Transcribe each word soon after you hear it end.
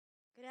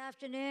Good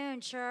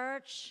afternoon,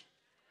 church.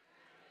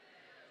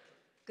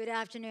 Good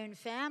afternoon,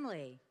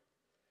 family.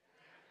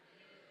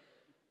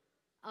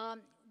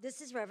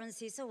 This is Reverend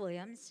Cecil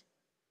Williams.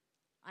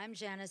 I'm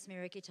Janice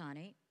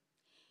Mirikitani,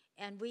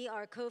 and we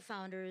are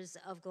co-founders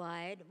of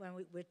Glide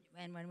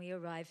when we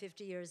arrived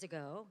 50 years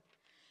ago,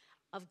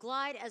 of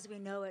Glide as we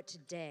know it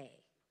today,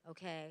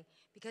 okay?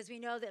 Because we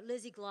know that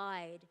Lizzie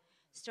Glide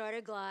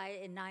started Glide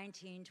in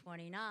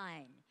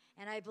 1929,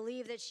 and I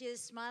believe that she is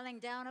smiling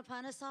down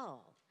upon us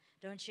all,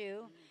 don't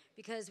you?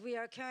 Because we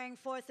are carrying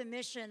forth the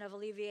mission of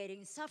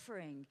alleviating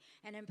suffering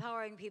and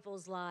empowering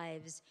people's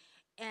lives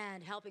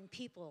and helping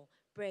people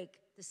break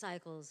the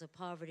cycles of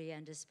poverty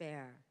and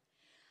despair.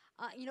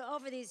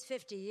 Over these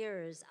 50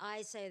 years,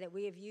 I say that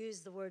we have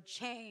used the word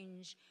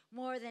change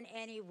more than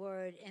any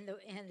word in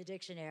the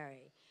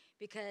dictionary,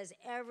 because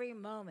every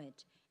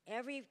moment,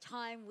 every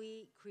time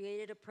we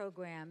created a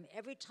program,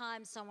 every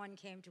time someone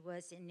came to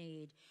us in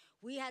need,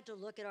 we had to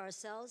look at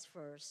ourselves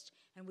first,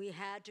 and we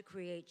had to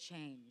create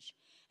change.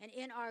 And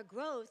in our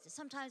growth,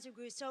 sometimes we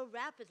grew so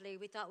rapidly,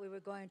 we thought we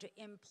were going to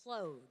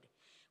implode.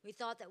 We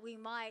thought that we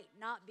might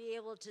not be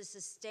able to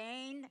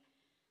sustain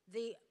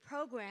the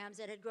programs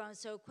that had grown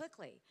so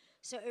quickly.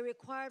 So it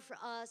required for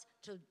us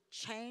to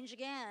change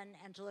again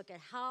and to look at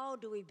how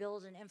do we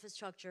build an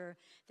infrastructure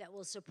that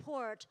will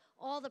support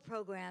all the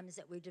programs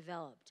that we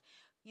developed.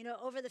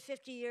 Over the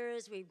 50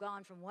 years, we've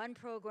gone from one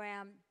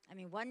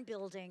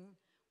building,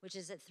 which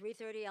is at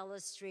 330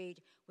 Ellis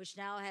Street, which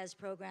now has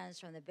programs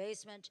from the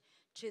basement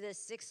to the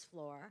 6th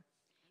floor,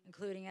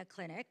 including a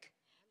clinic,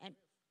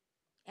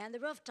 and the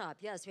rooftop.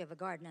 Yes, we have a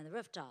garden on the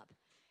rooftop.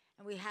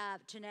 And we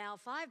have to now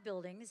 5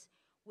 buildings,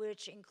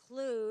 which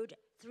include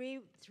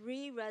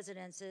three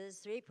residences,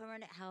 3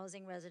 permanent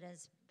housing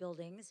residence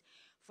buildings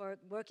for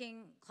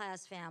working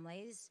class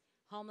families,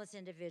 homeless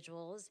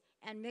individuals,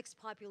 and mixed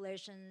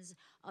populations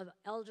of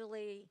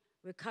elderly,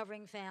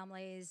 recovering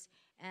families,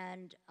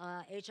 and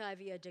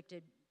HIV,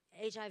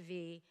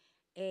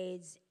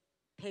 AIDS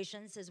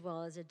patients, as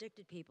well as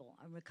addicted people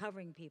and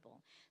recovering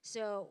people.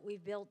 So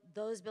we've built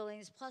those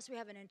buildings, plus we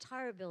have an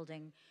entire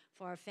building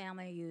for our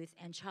family, youth,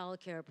 and child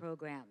care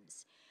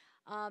programs.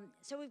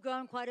 So we've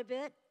grown quite a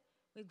bit.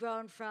 We've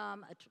grown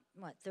from a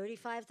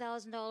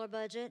 $35,000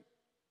 budget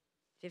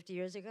 50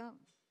 years ago.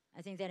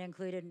 I think that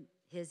included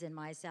his and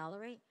my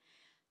salary,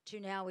 to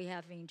now we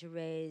having to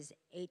raise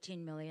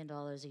 $18 million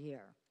a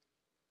year.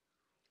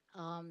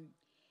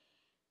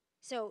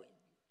 So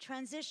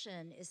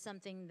transition is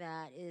something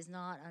that is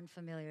not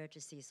unfamiliar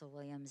to Cecil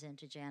Williams and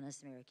to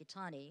Janice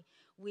Mirikitani.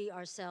 We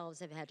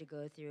ourselves have had to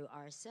go through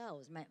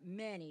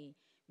many,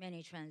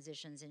 many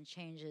transitions and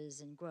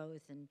changes and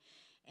growth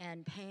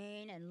and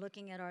pain, and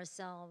looking at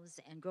ourselves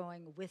and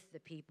growing with the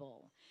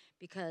people,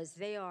 because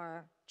they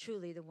are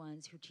truly the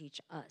ones who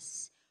teach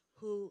us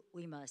who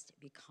we must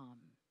become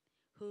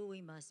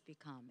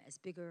as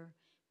bigger,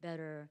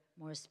 better,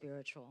 more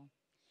spiritual.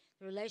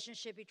 The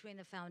relationship between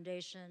the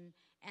foundation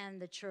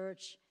and the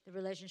church, the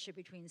relationship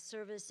between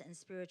service and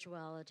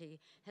spirituality,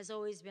 has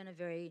always been a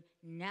very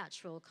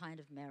natural kind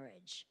of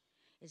marriage.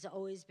 It's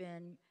always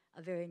been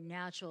a very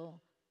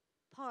natural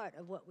part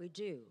of what we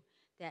do,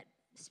 that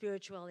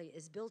spirituality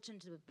is built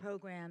into the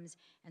programs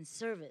and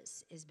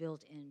service is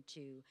built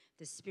into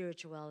the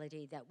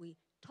spirituality that we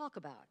talk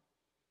about.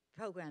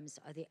 Programs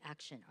are the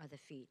action, are the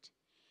feet.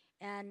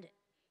 And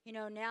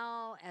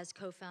now as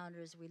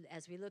co-founders,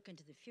 as we look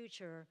into the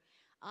future,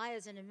 I,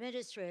 as an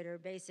administrator,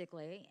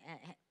 basically,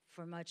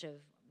 for much of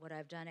what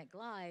I've done at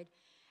Glide,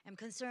 am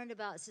concerned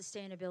about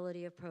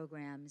sustainability of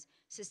programs,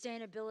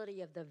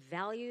 sustainability of the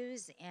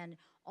values, and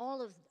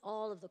all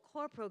of the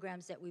core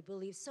programs that we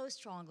believe so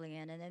strongly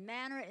in, and the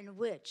manner in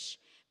which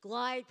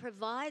Glide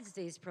provides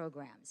these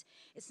programs.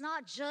 It's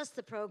not just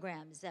the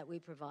programs that we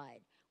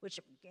provide, which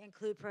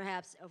include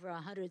perhaps over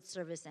 100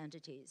 service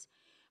entities.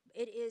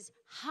 It is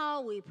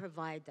how we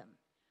provide them,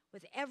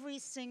 with every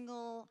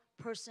single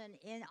person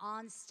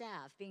on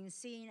staff being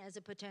seen as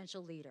a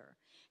potential leader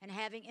and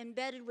having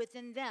embedded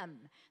within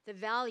them the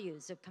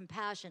values of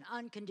compassion,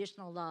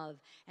 unconditional love,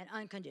 and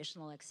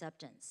unconditional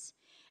acceptance.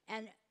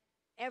 And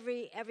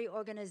every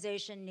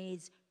organization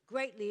needs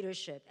great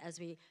leadership as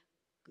we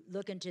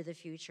look into the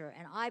future.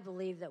 And I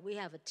believe that we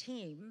have a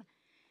team,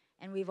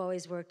 and we've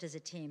always worked as a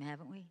team,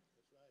 haven't we?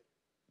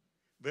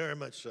 That's right. Very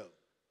much so.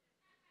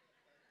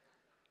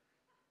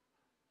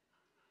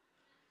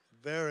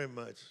 Very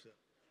much so.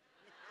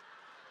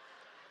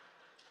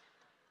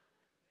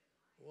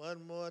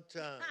 One more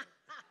time.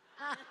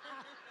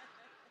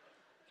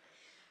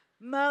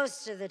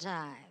 Most of the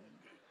time.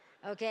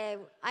 Okay,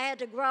 I had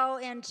to grow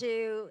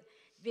into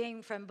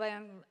being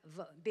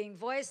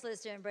voiceless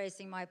to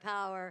embracing my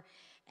power,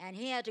 and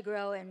he had to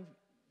grow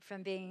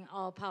from being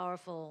all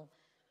powerful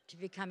to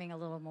becoming a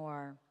little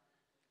more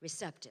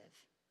receptive.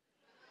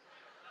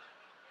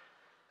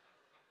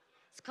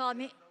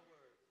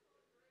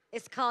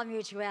 It's called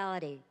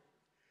mutuality.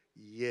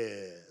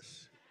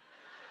 Yes.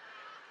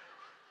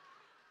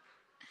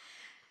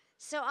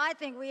 So I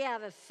think we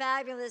have a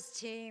fabulous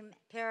team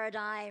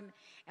paradigm,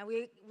 and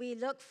we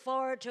look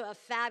forward to a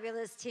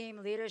fabulous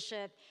team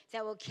leadership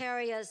that will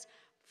carry us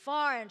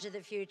far into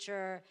the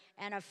future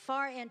and are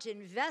far into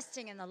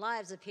investing in the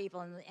lives of people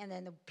and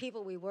then the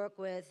people we work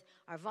with,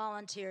 our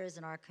volunteers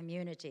and our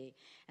community.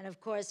 And of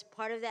course,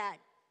 part of that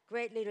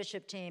great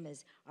leadership team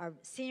is our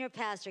senior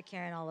pastor,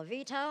 Karen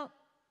Olavito,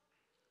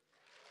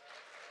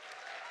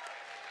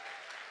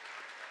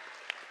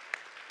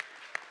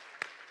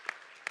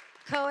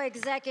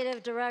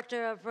 co-executive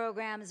director of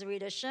programs,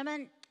 Rita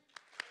Shimon,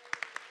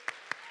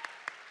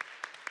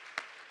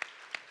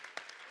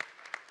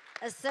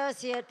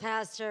 associate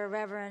pastor,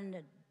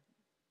 Reverend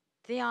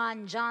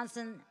Theon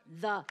Johnson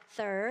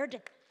III,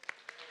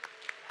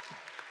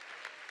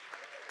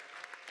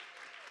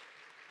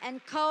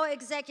 and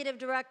co-executive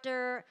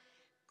director,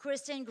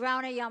 Kristen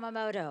Grauner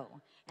Yamamoto.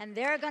 And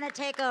they're going to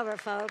take over,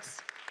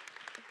 folks,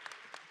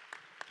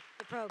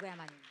 the program.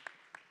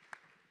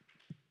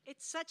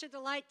 It's such a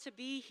delight to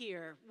be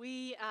here.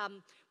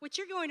 What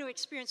you're going to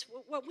experience,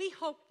 what we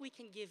hope we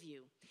can give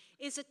you,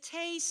 is a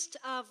taste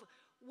of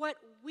what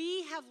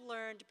we have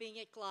learned being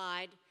at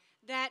Glide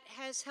that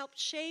has helped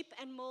shape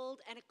and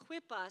mold and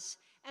equip us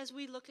as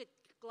we look at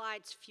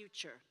Glide's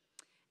future.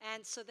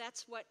 And so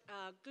that's what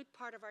a good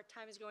part of our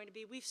time is going to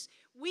be.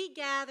 We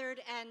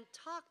gathered and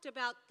talked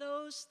about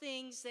those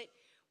things that,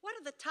 what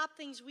are the top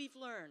things we've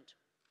learned?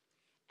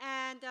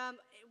 And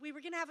we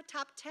were going to have a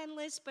top 10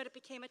 list, but it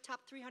became a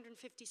top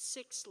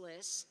 356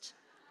 list.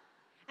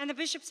 And the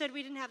bishop said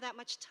we didn't have that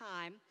much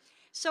time.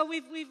 So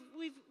we've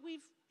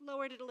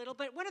lowered it a little.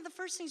 But one of the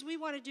first things we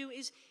want to do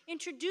is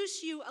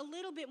introduce you a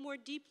little bit more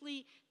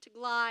deeply to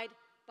Glide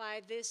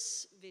by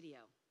this video.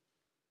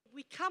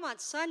 We come on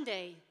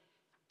Sunday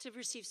to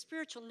receive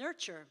spiritual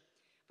nurture.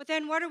 But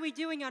then what are we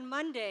doing on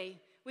Monday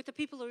with the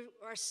people who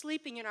are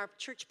sleeping in our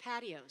church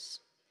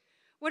patios?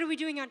 What are we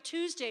doing on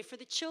Tuesday for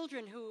the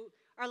children who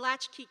are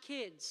latchkey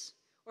kids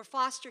or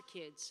foster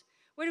kids?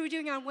 What are we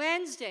doing on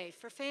Wednesday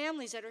for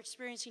families that are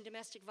experiencing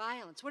domestic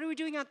violence? What are we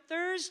doing on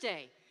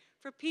Thursday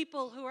for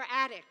people who are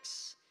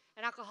addicts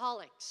and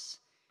alcoholics?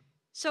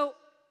 So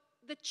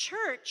the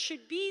church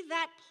should be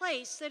that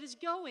place that is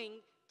going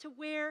to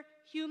where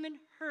human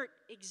hurt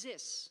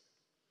exists,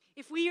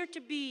 if we are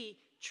to be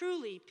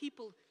truly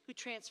people who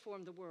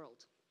transform the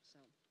world. So,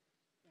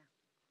 yeah.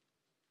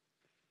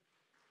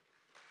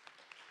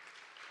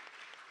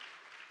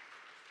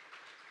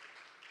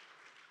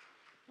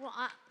 Well,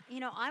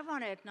 I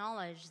want to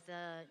acknowledge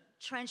the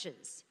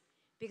trenches,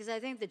 because I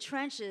think the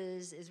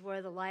trenches is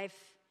where the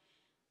life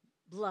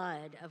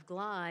blood of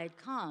Glide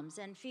comes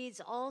and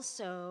feeds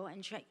also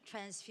and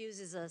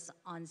transfuses us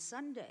on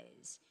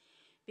Sundays,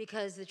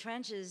 because the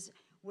trenches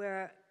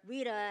where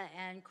Rita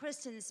and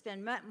Kristen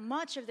spend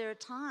much of their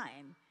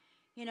time,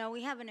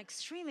 we have an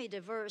extremely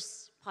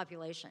diverse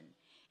population.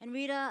 And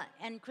Rita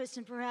and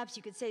Kristen, perhaps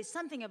you could say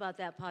something about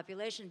that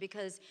population,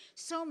 because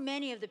so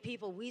many of the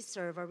people we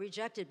serve are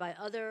rejected by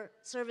other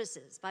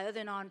services, by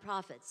other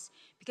nonprofits,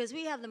 because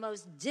we have the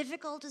most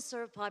difficult to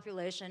serve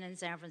population in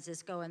San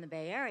Francisco and the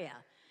Bay Area.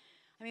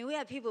 I mean, we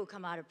have people who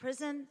come out of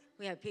prison.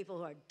 We have people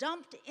who are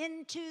dumped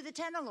into the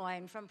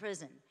Tenderloin from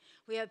prison.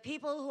 We have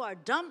people who are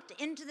dumped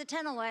into the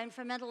Tenderloin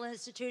from mental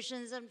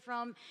institutions and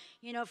from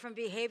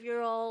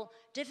behavioral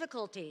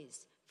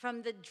difficulties,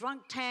 from the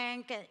drunk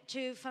tank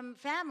from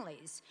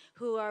families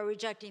who are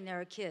rejecting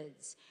their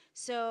kids.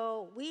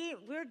 So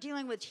we're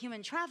dealing with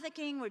human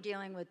trafficking. We're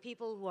dealing with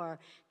people who are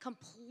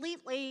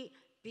completely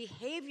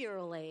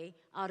behaviorally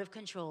out of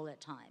control at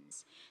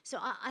times. So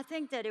I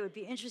think that it would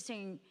be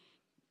interesting,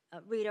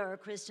 Rita or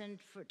Kristen,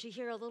 to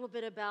hear a little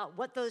bit about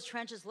what those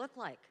trenches look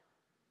like.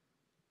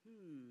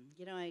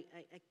 I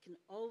can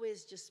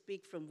always just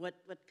speak from what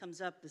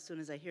comes up as soon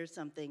as I hear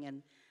something.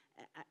 And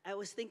I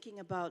was thinking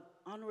about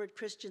onward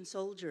Christian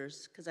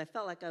soldiers, because I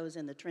felt like I was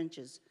in the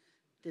trenches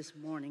this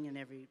morning and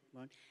every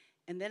morning.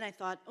 And then I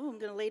thought, I'm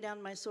going to lay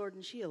down my sword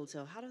and shield.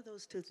 So how do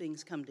those two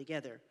things come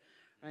together,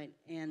 right?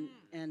 And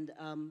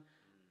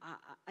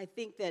I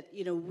think that,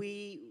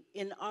 we,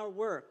 in our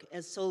work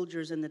as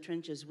soldiers in the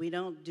trenches, we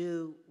don't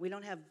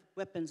have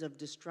weapons of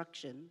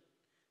destruction.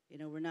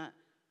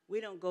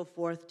 We don't go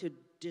forth to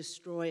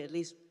destroy, at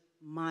least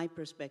my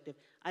perspective.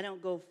 I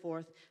don't go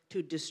forth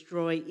to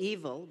destroy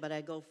evil, but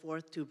I go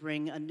forth to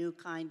bring a new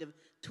kind of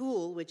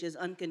tool, which is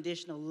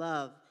unconditional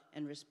love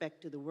and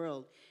respect to the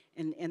world.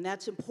 And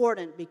that's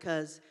important,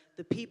 because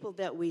the people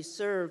that we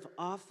serve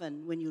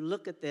often, when you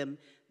look at them,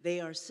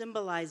 they are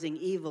symbolizing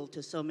evil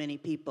to so many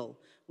people.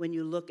 When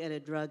you look at a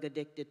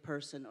drug-addicted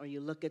person, or you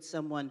look at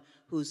someone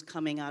who's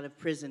coming out of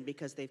prison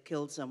because they've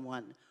killed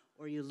someone,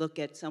 or you look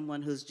at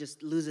someone who's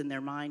just losing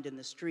their mind in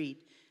the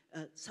street,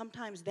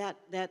 sometimes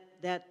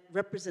that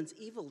represents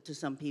evil to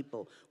some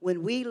people.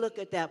 When we look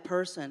at that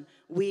person,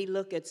 we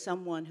look at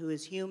someone who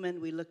is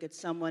human. We look at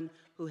someone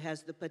who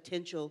has the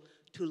potential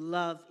to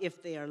love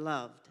if they are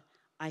loved.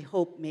 I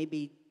hope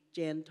maybe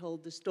Jan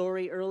told the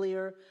story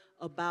earlier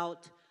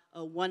about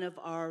one of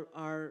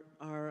our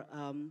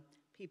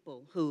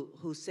people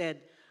who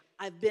said,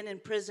 I've been in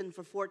prison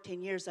for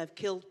 14 years. I've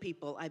killed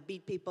people. I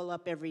beat people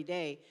up every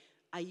day.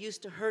 I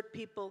used to hurt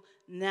people.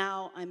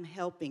 Now I'm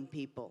helping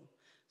people.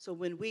 So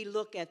when we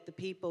look at the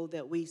people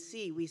that we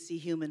see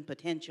human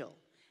potential,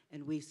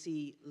 and we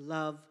see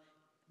love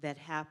that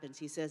happens.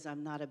 He says,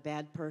 I'm not a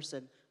bad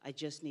person. I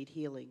just need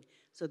healing.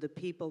 So the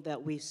people that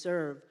we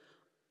serve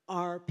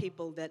are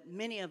people that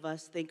many of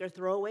us think are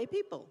throwaway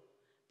people,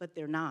 but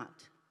they're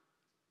not.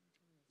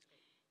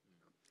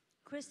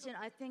 Kristen,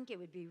 I think it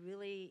would be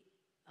really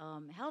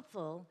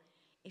helpful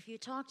if you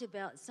talked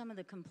about some of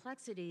the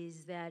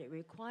complexities that it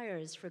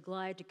requires for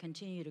GLIDE to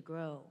continue to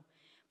grow.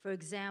 For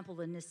example,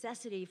 the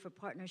necessity for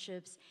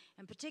partnerships,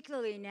 and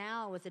particularly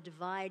now with the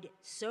divide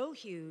so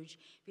huge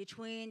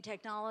between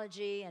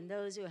technology and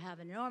those who have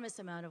an enormous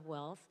amount of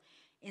wealth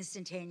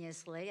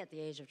instantaneously at the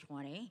age of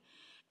 20,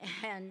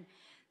 and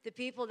the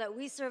people that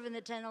we serve in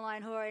the tender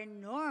line who are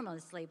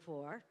enormously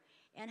poor.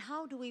 And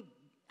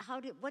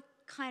what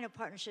kind of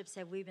partnerships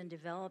have we been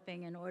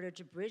developing in order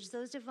to bridge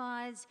those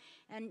divides?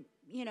 And,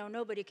 you know,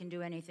 nobody can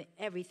do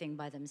everything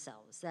by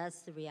themselves.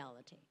 That's the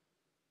reality.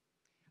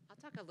 I'll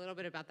talk a little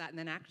bit about that, and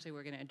then actually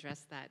we're going to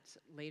address that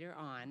later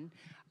on.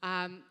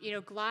 You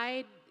know,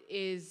 GLIDE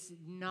is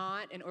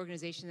not an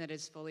organization that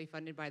is fully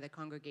funded by the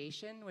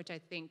congregation, which I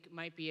think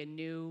might be a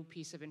new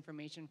piece of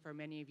information for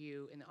many of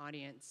you in the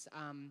audience.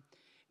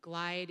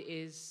 GLIDE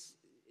is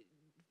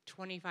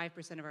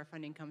 25% of our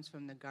funding comes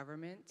from the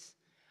government,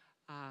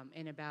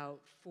 and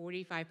about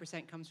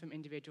 45% comes from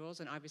individuals,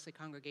 and obviously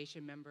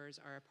congregation members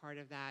are a part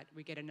of that.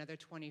 We get another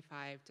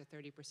 25 to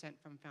 30%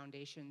 from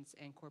foundations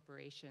and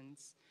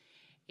corporations.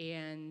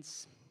 And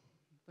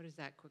what does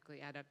that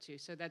quickly add up to?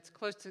 So that's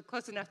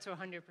close enough to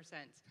 100%.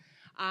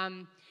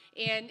 And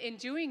in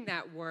doing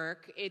that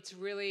work, it's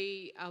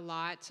really a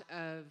lot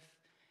of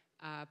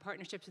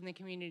partnerships in the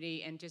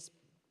community, and just,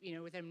 you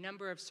know, with a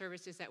number of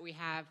services that we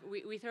have,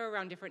 we throw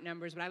around different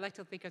numbers, but I like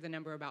to think of the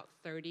number about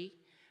 30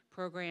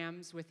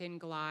 programs within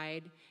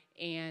GLIDE,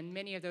 and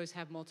many of those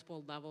have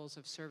multiple levels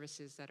of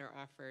services that are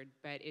offered,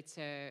 but it's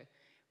a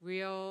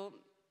real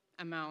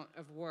amount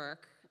of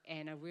work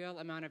and a real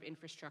amount of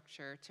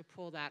infrastructure to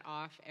pull that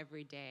off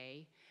every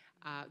day.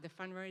 The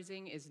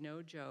fundraising is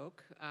no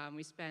joke.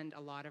 We spend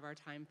a lot of our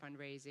time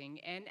fundraising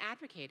and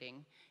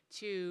advocating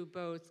to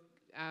both,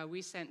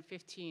 we sent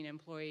 15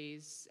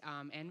 employees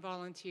and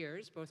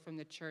volunteers, both from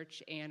the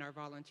church and our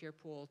volunteer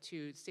pool,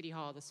 to City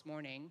Hall this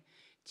morning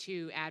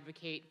to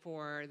advocate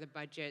for the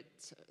budget,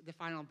 the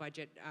final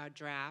budget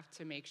draft,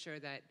 to make sure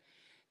that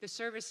the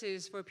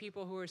services for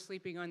people who are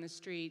sleeping on the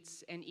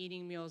streets and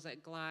eating meals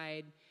at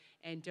GLIDE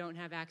and don't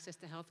have access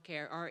to health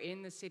care are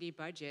in the city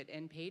budget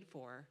and paid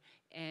for.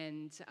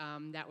 And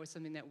that was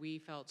something that we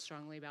felt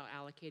strongly about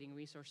allocating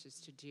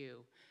resources to do.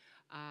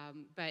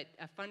 But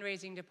a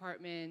fundraising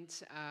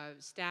department,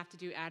 staff to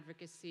do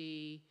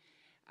advocacy,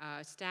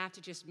 staff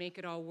to just make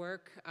it all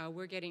work.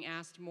 We're getting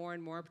asked more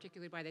and more,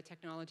 particularly by the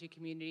technology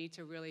community,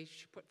 to really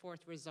put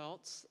forth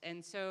results.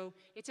 And so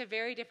it's a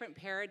very different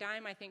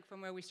paradigm, I think,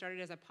 from where we started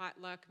as a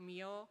potluck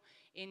meal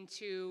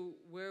into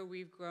where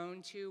we've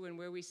grown to and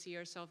where we see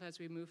ourselves as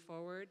we move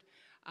forward.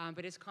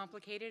 But it's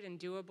complicated and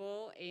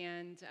doable,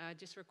 and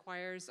just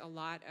requires a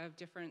lot of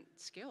different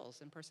skills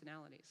and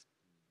personalities.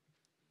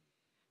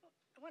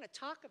 I want to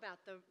talk about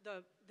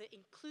the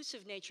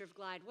inclusive nature of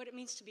GLIDE, what it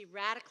means to be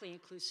radically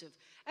inclusive.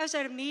 I was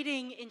at a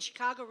meeting in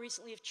Chicago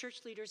recently of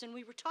church leaders, and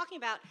we were talking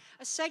about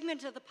a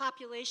segment of the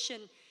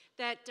population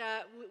that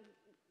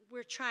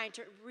we're trying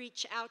to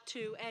reach out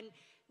to. And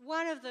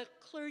one of the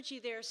clergy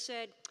there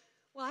said,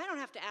 well, I don't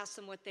have to ask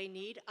them what they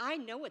need. I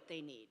know what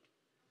they need.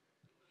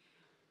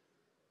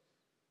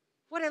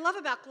 What I love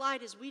about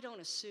GLIDE is we don't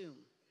assume.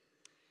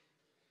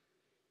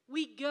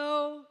 We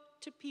go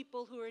to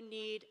people who are in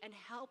need and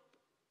help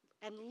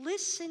and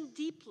listen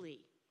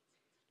deeply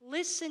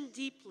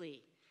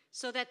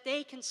so that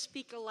they can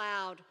speak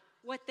aloud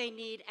what they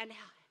need and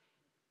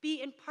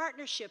be in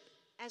partnership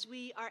as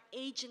we are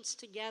agents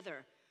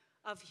together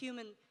of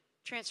human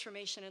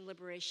transformation and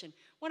liberation.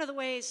 One of the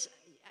ways,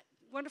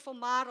 wonderful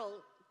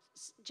model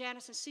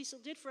Janice and Cecil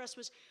did for us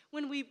was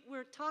when we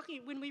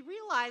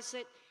realized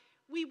that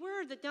we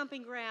were the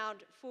dumping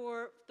ground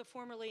for the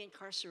formerly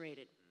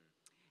incarcerated.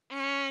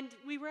 And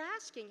we were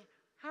asking,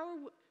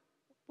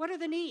 what are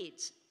the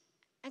needs?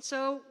 And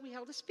so we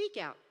held a speak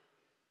out,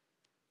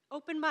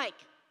 open mic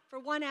for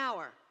 1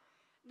 hour.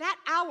 That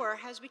hour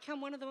has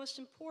become one of the most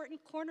important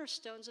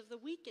cornerstones of the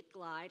week at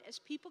GLIDE as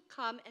people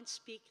come and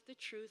speak the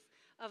truth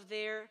of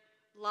their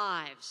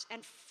lives.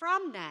 And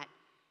from that,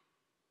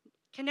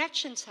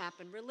 connections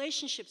happen,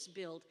 relationships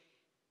build,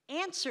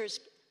 answers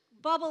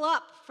bubble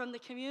up from the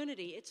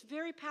community. It's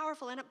very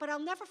powerful. But I'll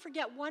never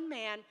forget one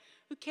man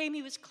who came.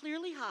 He was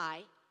clearly high.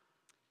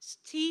 His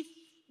teeth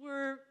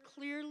were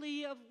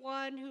clearly of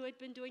one who had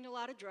been doing a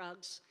lot of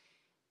drugs.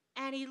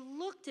 And he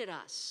looked at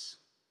us.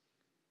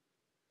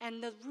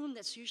 And the room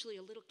that's usually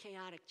a little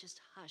chaotic just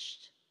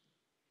hushed.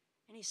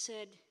 And he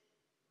said,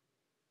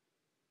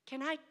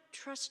 "Can I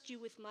trust you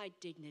with my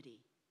dignity?"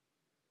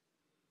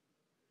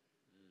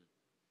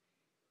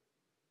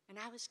 And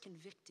I was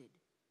convicted.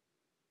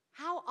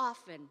 How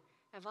often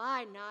have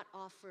I not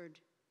offered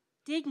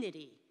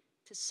dignity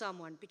to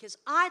someone because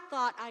I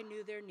thought I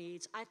knew their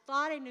needs, I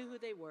thought I knew who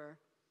they were,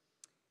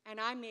 and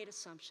I made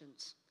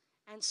assumptions.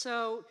 And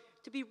so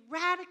to be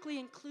radically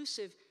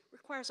inclusive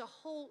requires a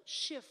whole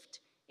shift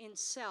in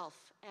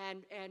self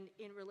and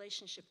in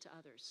relationship to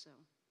others. So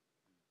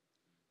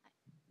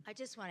I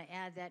just want to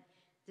add that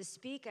the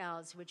speak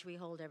outs, which we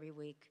hold every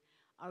week,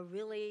 are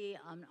really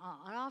an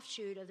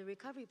offshoot of the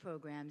recovery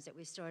programs that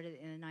we started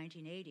in the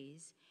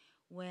 1980s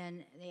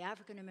when the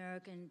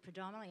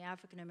predominantly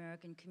African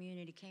American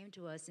community came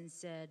to us and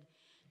said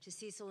to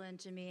Cecil and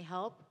to me,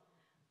 help,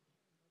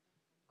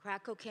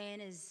 crack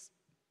cocaine is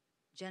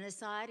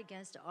genocide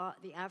against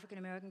the African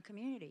American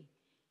community.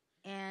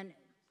 And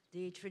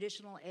the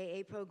traditional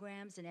AA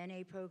programs and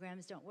NA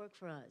programs don't work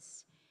for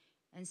us.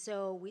 And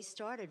so we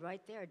started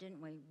right there,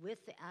 didn't we,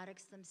 with the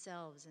addicts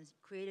themselves and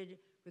created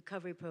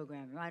recovery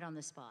program right on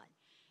the spot.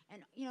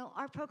 And you know,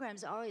 our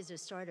programs always are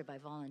started by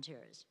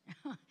volunteers.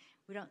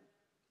 We don't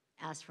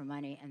ask for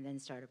money and then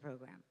start a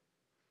program.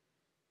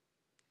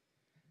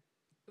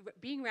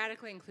 Being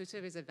radically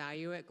inclusive is a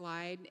value at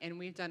Glide, and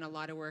we've done a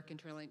lot of work in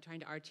trying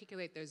to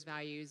articulate those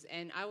values.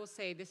 And I will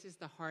say this is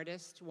the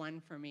hardest one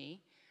for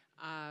me.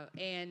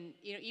 And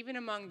you know, even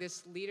among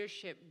this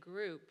leadership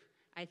group,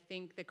 I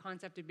think the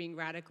concept of being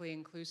radically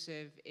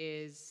inclusive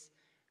is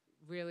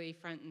really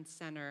front and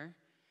center.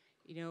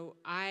 You know,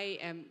 I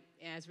am,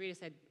 as Rita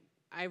said,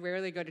 I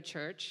rarely go to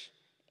church,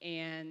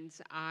 and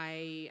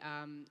I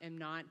am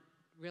not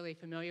really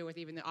familiar with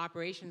even the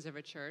operations of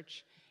a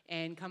church,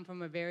 and come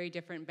from a very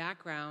different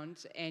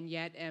background, and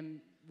yet am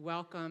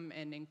welcome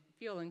and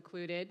feel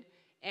included.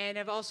 And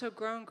have also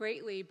grown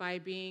greatly by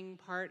being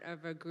part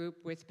of a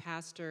group with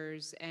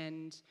pastors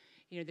and,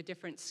 you know, the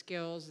different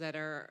skills that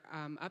are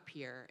up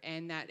here.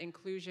 And that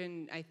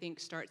inclusion, I think,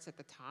 starts at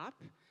the top.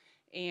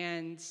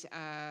 And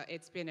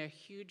it's been a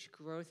huge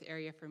growth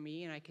area for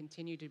me, and I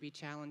continue to be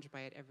challenged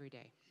by it every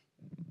day.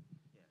 Yeah.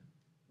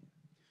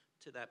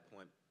 To that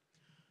point,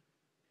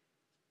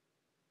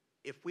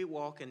 if we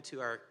walk into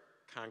our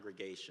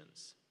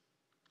congregations,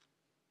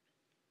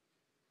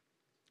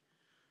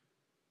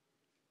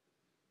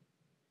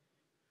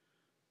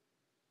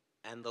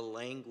 and the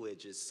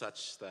language is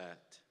such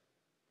that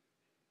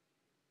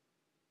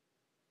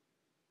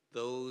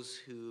those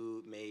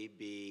who may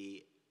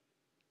be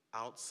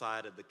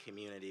outside of the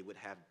community would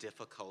have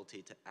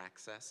difficulty to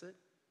access it,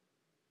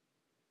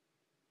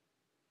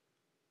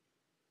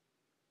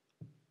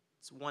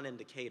 it's one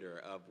indicator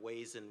of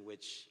ways in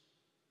which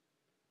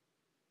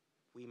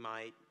we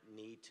might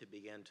need to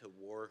begin to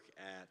work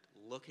at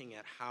looking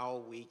at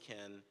how we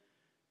can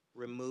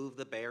remove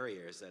the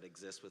barriers that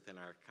exist within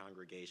our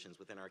congregations,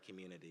 within our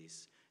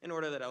communities, in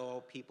order that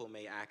all people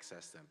may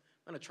access them.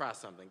 I'm going to try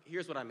something.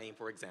 Here's what I mean,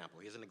 for example.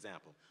 Here's an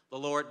example. The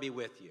Lord be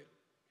with you.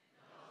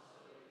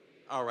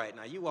 All right,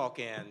 now you walk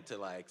in to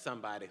like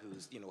somebody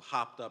who's, you know,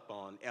 hopped up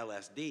on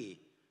LSD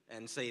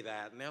and say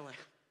that, and they're like,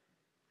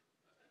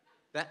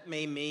 that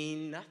may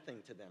mean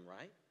nothing to them,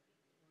 right?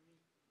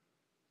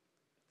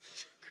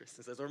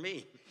 Kristen says, or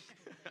me.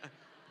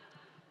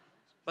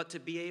 But to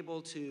be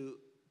able to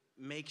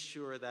make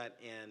sure that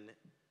in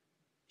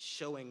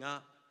showing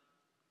up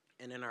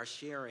and in our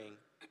sharing,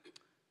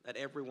 that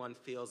everyone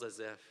feels as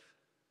if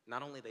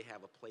not only they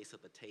have a place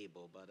at the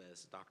table, but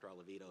as Dr.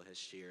 Olivito has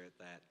shared,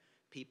 that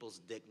people's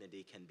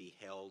dignity can be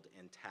held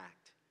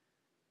intact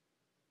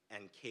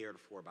and cared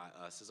for by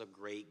us is a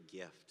great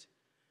gift.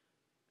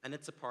 And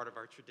it's a part of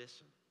our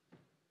tradition.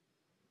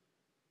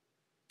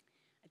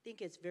 I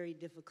think it's very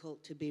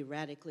difficult to be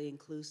radically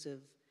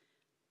inclusive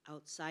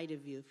outside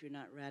of you if you're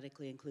not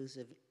radically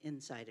inclusive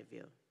inside of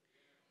you.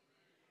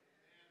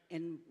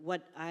 And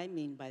what I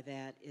mean by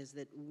that is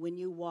that when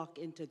you walk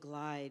into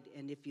Glide,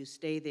 and if you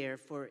stay there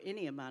for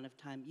any amount of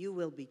time, you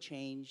will be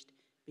changed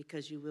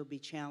because you will be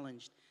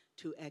challenged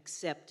to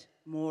accept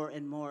more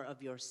and more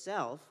of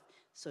yourself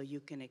so you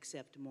can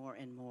accept more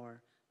and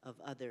more of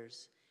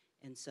others.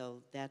 And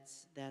so that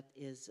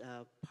is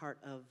part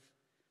of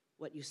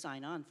what you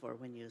sign on for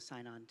when you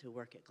sign on to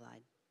work at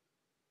Glide.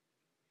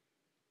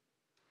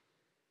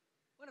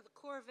 one of the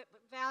core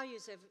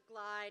values of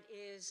Glide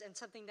is, and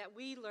something that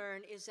we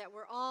learn, is that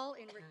we're all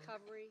in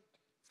recovery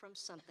from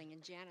something,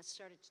 and Janice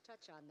started to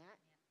touch on that.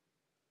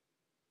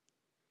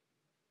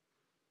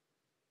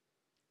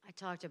 I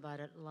talked about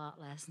it a lot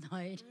last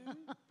night.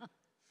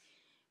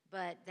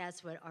 But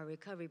that's what our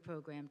recovery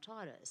program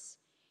taught us.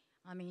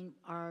 I mean,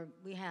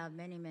 we have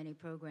many, many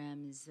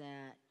programs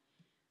that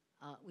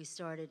we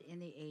started in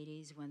the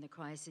 80s when the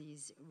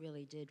crises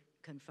really did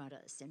confront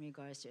us in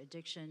regards to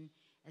addiction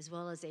as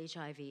well as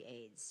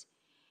HIV/AIDS.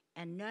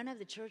 And none of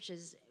the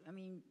churches, I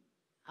mean,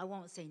 I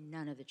won't say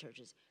none of the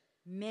churches,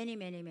 many,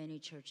 many, many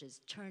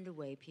churches turned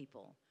away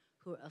people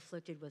who were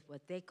afflicted with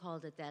what they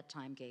called at that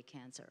time gay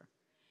cancer.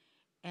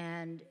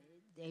 And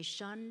they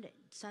shunned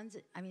sons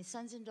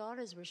and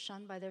daughters were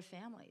shunned by their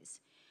families.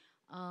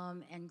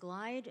 And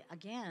Glide,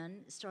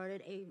 again,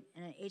 started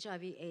an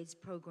HIV/AIDS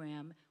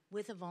program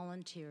with a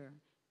volunteer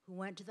who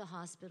went to the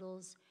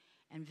hospitals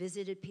and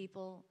visited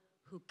people,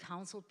 who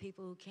counseled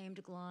people who came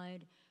to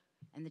Glide,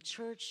 And the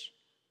church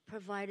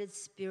provided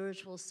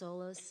spiritual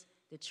solace.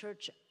 The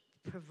church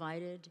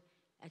provided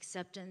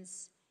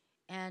acceptance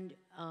and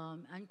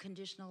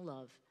unconditional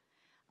love.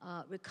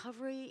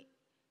 Recovery,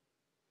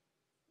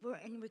 we're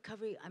in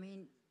recovery. I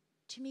mean,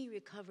 to me,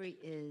 recovery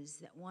is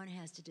that one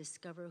has to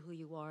discover who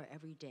you are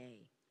every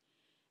day.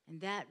 And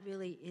that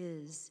really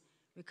is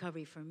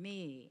recovery for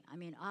me. I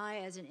mean, I,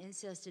 as an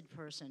incested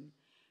person,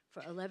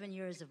 for 11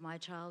 years of my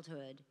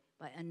childhood,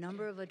 by a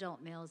number of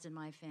adult males in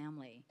my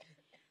family,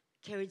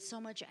 carried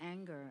so much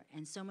anger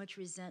and so much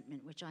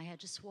resentment, which I had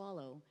to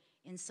swallow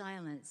in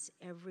silence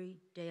every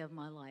day of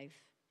my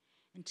life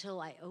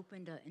until it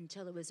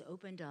was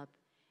opened up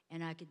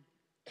and I could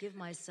give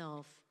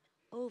myself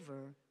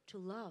over to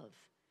love.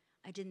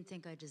 I didn't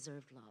think I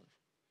deserved love.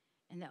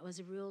 And that was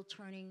a real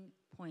turning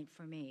point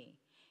for me.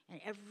 And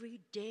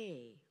every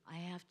day I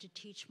have to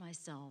teach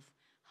myself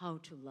how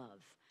to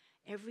love.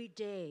 Every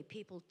day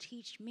people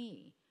teach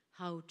me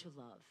how to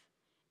love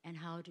and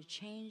how to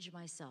change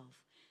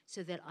myself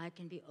so that I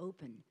can be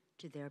open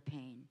to their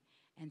pain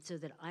and so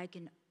that I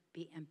can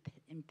be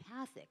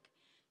empathic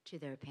to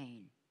their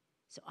pain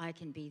so I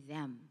can be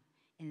them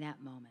in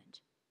that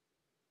moment.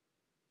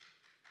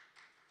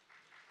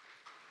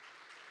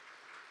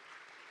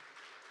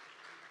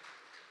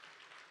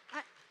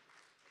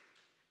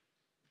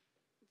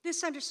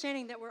 This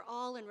understanding that we're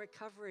all in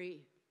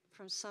recovery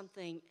from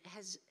something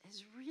has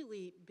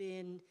really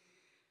been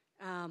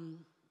an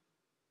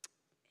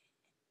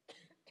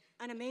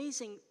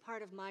amazing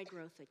part of my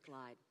growth at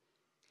Glide.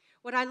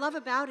 What I love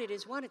about it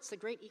is, one, it's the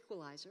great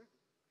equalizer,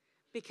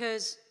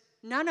 because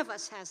none of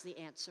us has the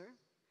answer.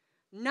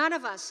 None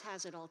of us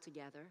has it all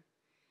together.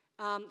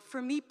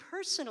 For me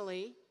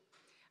personally,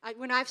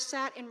 when I've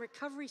sat in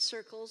recovery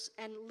circles,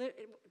 and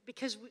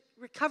because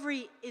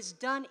recovery is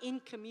done in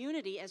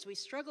community as we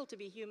struggle to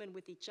be human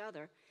with each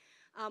other,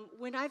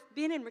 when I've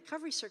been in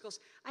recovery circles,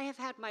 I have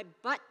had my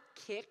butt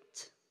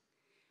kicked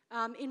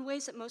in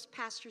ways that most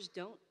pastors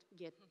don't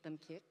get them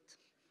kicked.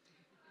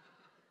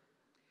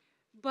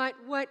 But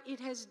what it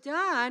has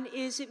done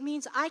is it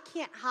means I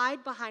can't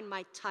hide behind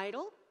my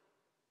title,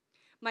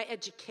 my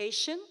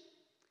education,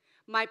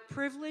 my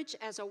privilege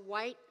as a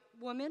white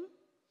woman.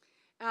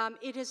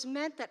 It has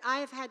meant that I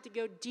have had to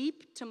go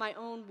deep to my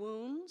own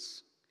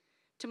wounds,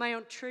 to my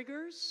own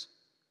triggers,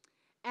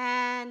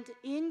 and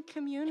in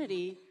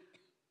community,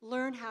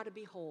 learn how to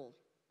be whole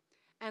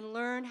and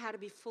learn how to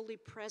be fully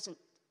present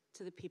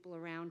to the people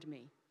around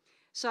me.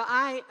 So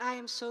I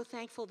am so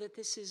thankful that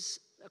this is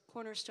a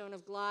cornerstone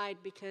of Glide,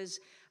 because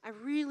I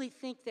really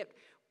think that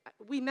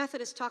we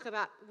Methodists talk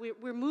about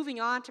we're moving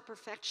on to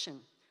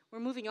perfection. We're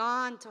moving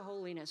on to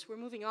holiness. We're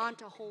moving on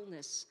to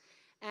wholeness.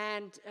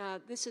 And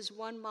this is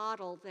one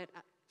model that,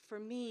 for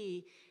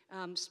me,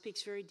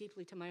 speaks very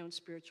deeply to my own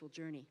spiritual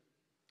journey.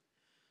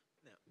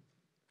 Now,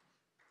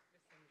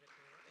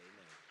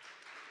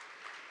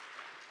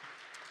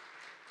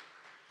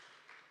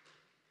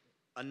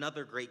 amen.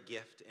 Another great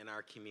gift in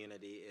our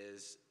community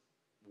is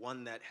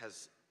one that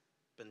has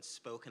been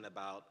spoken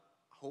about.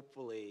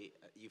 Hopefully,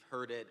 you've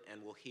heard it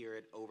and will hear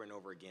it over and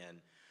over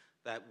again,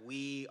 that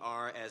we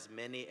are as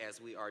many as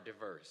we are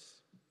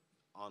diverse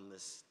on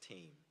this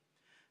team.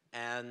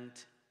 And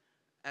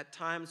at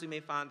times we may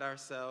find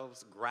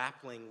ourselves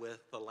grappling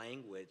with the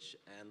language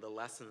and the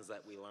lessons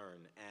that we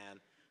learn. And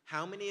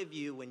how many of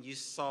you, when you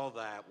saw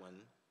that one,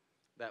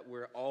 that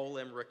we're all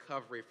in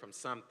recovery from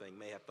something,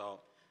 may have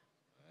thought,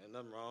 ain't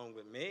nothing wrong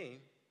with me?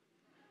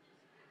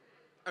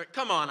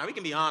 Come on, now we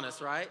can be honest,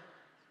 right?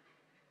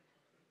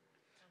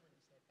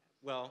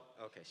 Well,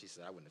 okay, she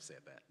said I wouldn't have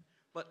said that.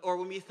 Or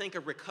when we think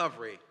of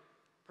recovery,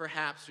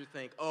 perhaps you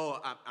think, oh,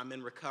 I'm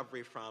in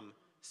recovery from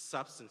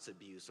substance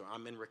abuse, or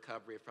I'm in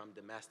recovery from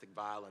domestic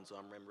violence, or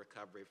I'm in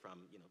recovery from,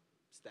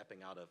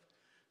 stepping out of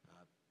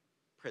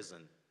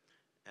prison.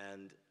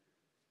 And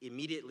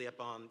immediately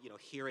upon,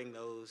 hearing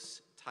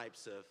those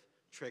types of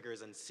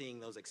triggers and seeing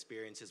those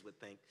experiences would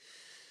think,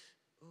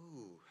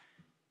 ooh,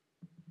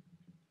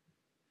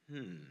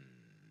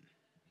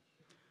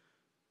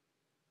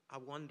 I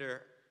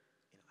wonder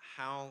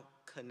how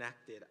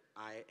connected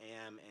I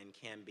am and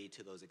can be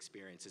to those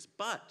experiences.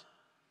 But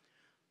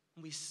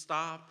when we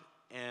stop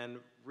and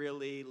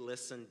really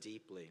listen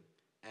deeply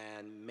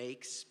and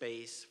make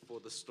space for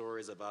the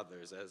stories of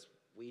others, as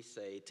we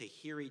say, to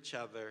hear each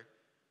other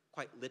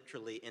quite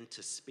literally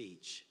into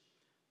speech,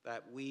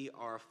 that we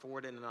are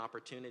afforded an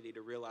opportunity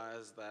to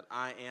realize that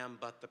I am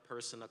but the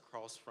person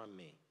across from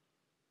me,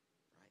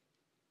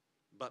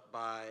 right? But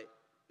by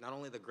not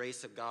only the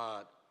grace of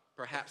God,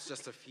 perhaps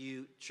just a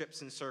few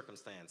trips and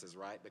circumstances,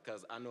 right?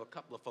 Because I know a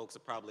couple of folks are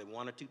probably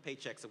 1 or 2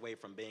 paychecks away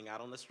from being out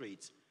on the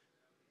streets,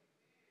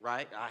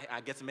 right?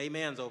 I get some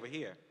amens over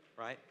here,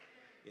 right?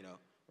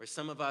 Where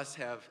some of us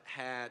have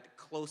had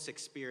close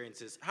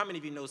experiences. How many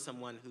of you know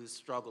someone who's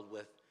struggled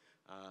with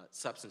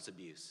substance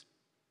abuse?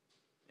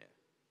 Yeah,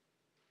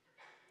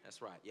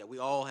 that's right. Yeah, we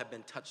all have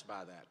been touched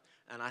by that.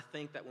 And I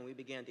think that when we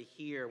began to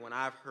hear, when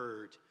I've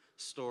heard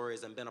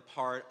stories and been a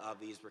part of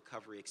these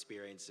recovery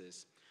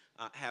experiences,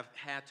 have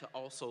had to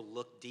also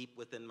look deep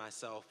within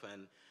myself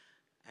and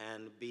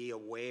and be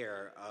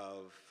aware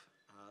of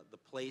the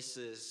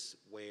places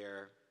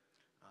where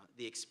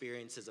the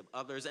experiences of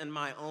others and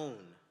my own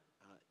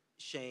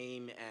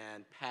shame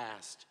and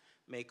past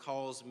may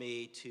cause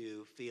me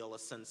to feel a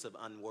sense of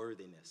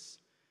unworthiness,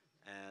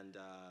 and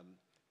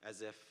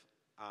as if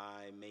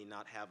I may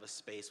not have a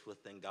space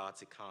within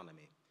God's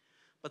economy.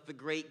 But the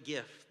great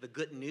gift, the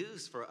good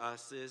news for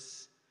us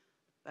is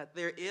that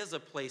there is a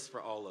place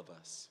for all of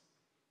us.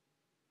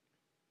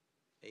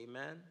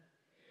 Amen?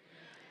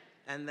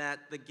 And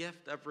that the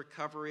gift of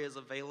recovery is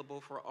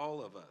available for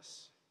all of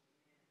us.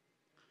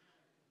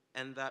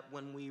 And that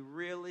when we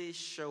really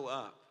show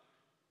up,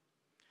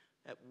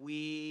 that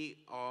we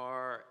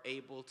are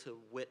able to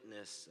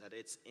witness that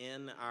it's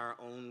in our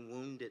own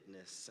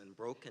woundedness and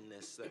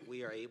brokenness that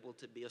we are able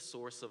to be a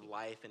source of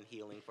life and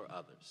healing for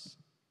others.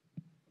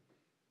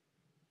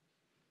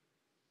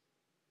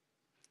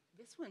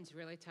 This one's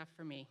really tough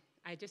for me.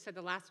 I just said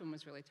the last one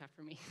was really tough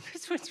for me.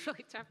 This one's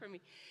really tough for me.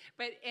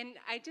 And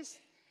I just,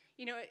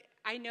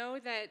 I know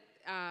that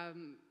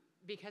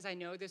because I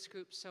know this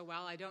group so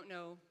well, I don't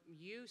know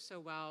you so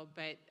well,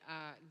 but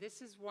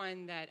this is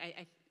one that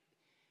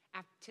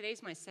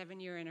today's my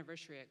 7-year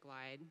anniversary at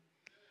Glide.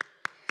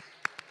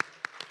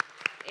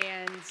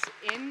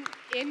 And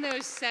in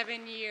those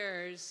 7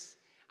 years,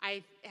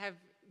 I have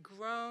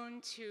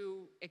grown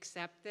to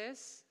accept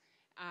this.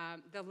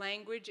 The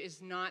language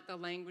is not the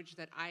language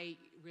that I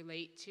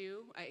relate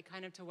to,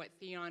 kind of to what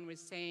Theon was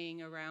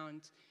saying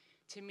around,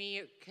 to me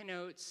it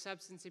connotes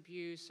substance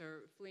abuse or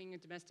fleeing a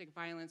domestic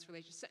violence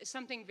relationship,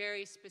 something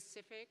very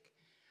specific.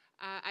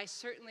 I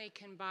certainly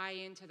can buy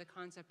into the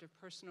concept of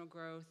personal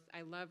growth.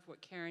 I love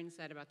what Karen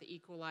said about the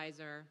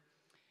equalizer.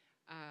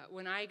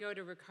 When I go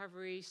to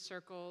recovery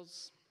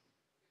circles,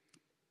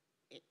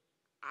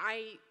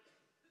 I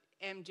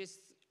am just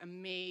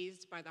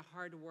amazed by the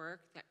hard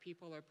work that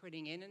people are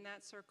putting in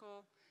that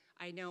circle.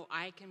 I know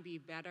I can be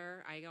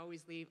better. I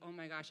always leave, oh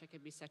my gosh, I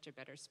could be such a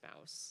better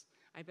spouse.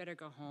 I better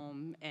go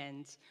home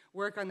and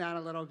work on that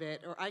a little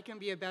bit. Or I can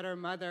be a better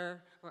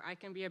mother, or I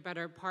can be a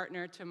better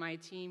partner to my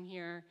team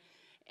here.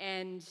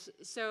 And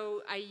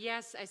so,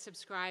 yes, I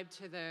subscribe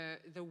to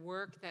the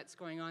work that's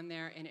going on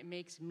there, and it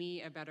makes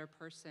me a better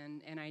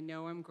person, and I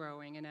know I'm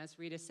growing. And as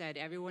Rita said,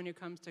 everyone who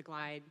comes to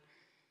Glide,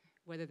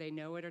 whether they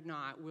know it or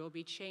not, will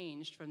be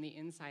changed from the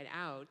inside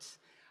out.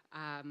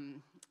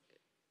 And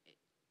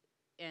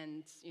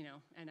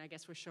I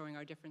guess we're showing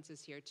our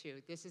differences here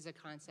too. This is a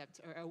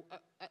concept, or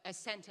a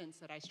sentence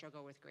that I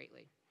struggle with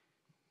greatly.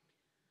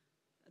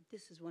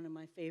 This is one of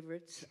my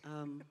favorites.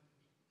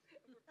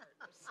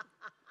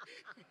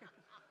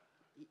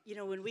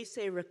 When we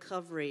say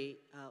recovery,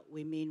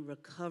 we mean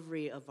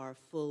recovery of our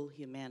full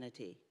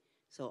humanity.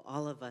 So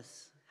all of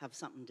us have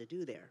something to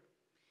do there.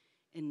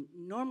 And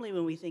normally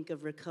when we think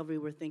of recovery,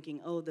 we're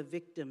thinking, oh, the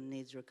victim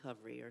needs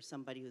recovery, or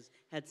somebody who's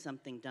had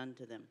something done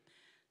to them.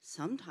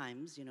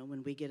 Sometimes,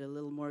 when we get a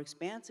little more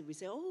expansive, we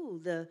say, oh,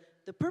 the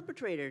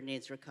perpetrator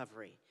needs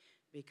recovery,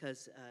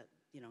 because,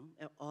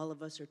 all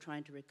of us are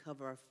trying to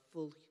recover our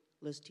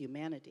fullest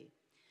humanity.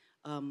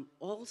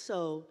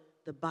 Also,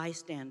 the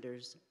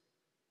bystanders,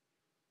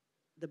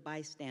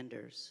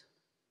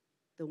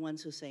 the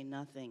ones who say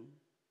nothing,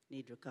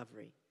 need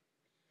recovery.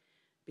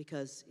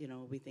 Because,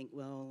 we think,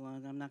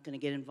 well, I'm not going to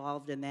get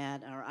involved in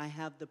that, or I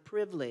have the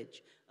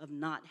privilege of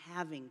not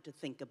having to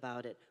think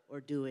about it or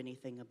do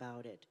anything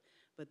about it.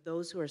 But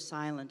those who are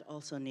silent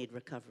also need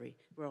recovery.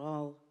 We're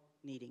all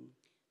needing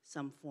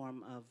some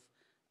form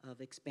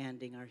of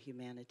expanding our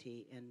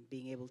humanity and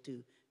being able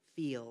to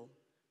feel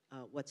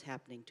what's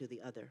happening to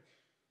the other.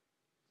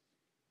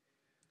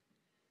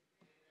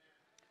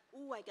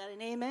 Ooh, I got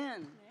an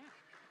amen.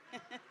 Yeah.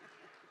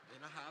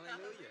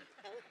 Hallelujah.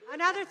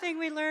 Another thing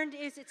we learned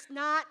is it's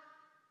not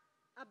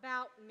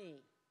about me.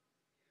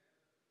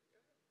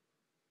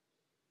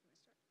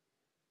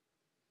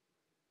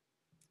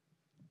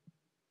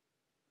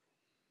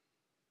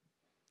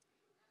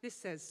 This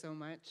says so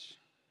much.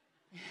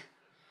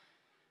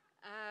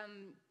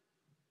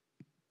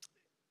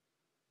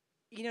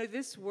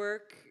 This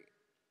work,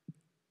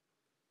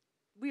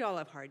 we all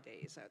have hard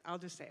days. I'll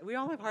just say it. We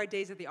all have hard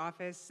days at the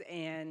office,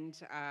 and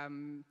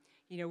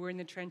we're in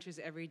the trenches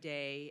every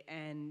day,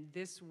 and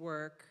this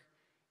work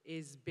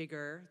is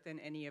bigger than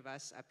any of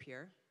us up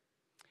here.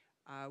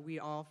 We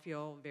all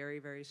feel very,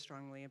 very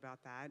strongly about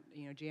that.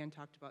 Jan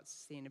talked about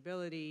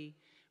sustainability.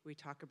 We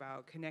talk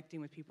about connecting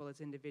with people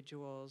as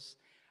individuals,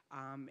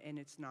 and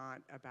it's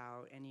not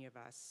about any of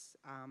us.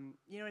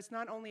 It's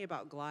not only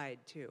about Glide,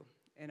 too.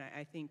 And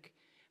I think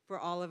for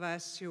all of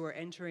us who are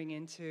entering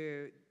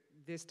into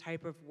this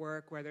type of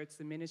work, whether it's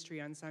the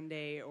ministry on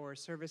Sunday or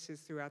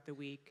services throughout the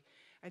week,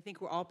 I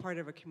think we're all part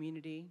of a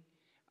community.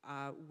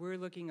 We're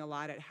looking a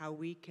lot at how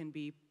we can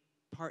be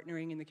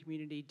partnering in the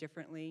community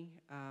differently,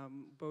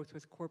 both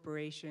with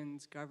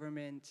corporations,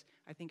 government,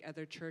 I think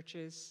other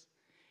churches,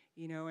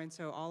 and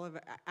so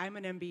I'm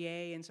an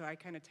MBA, and so I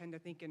kind of tend to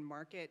think in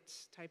market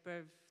type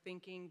of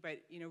thinking, but,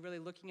 really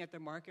looking at the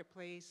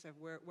marketplace of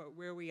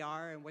where we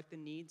are and what the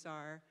needs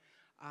are.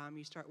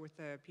 You start with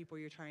the people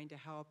you're trying to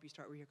help, you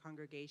start with your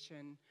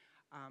congregation,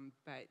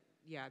 But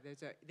yeah,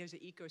 there's an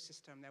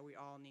ecosystem that we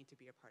all need to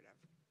be a part of.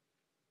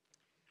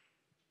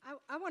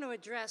 I want to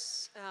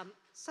address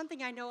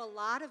something I know a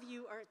lot of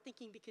you are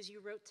thinking because you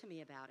wrote to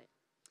me about it.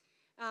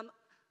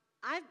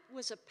 I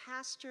was a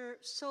pastor,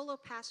 solo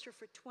pastor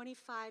for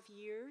 25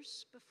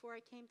 years before I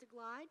came to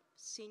Glide,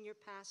 senior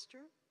pastor.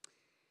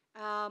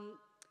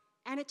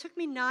 And it took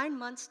me 9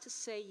 months to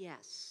say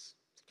yes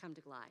to come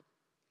to Glide.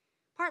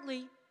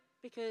 Partly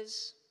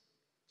because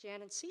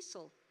Jan and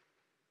Cecil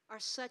are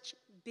such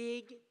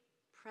big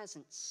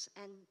presence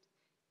and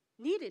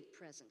needed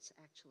presence,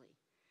 actually.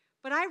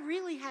 But I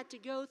really had to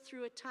go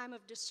through a time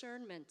of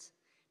discernment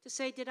to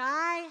say, did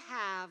I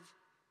have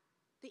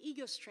the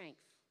ego strength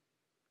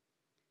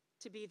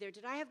to be there?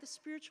 Did I have the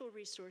spiritual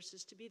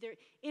resources to be there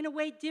in a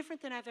way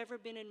different than I've ever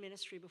been in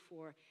ministry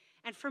before?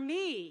 And for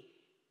me,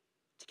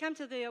 to come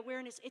to the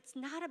awareness, it's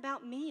not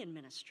about me in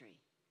ministry.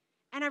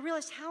 And I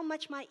realized how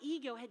much my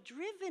ego had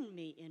driven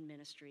me in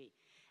ministry.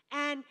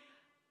 And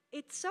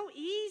it's so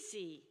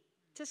easy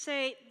to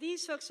say,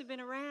 these folks have been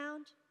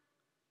around.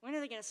 When are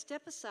they going to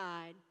step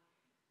aside?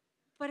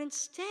 But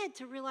instead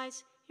to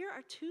realize, here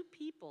are two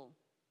people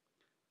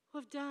who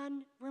have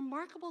done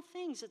remarkable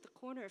things at the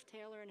corner of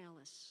Taylor and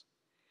Ellis,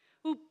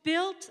 who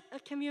built a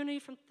community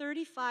from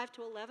 35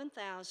 to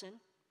 11,000,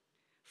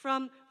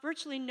 from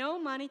virtually no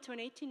money to an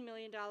 $18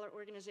 million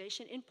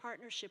organization in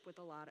partnership with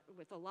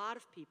a lot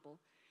of people.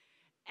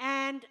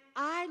 And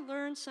I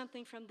learned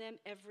something from them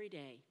every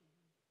day.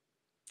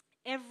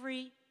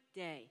 Every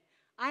day.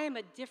 I am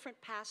a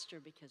different pastor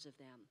because of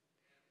them.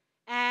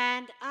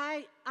 And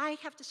I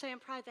have to say I'm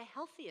probably the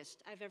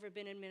healthiest I've ever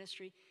been in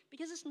ministry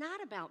because it's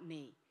not about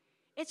me.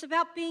 It's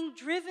about being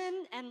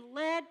driven and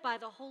led by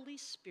the Holy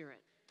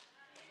Spirit.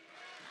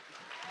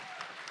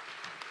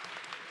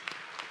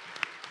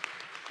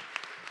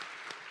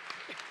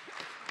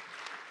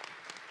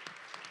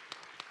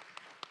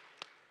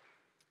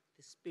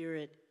 The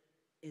Spirit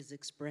is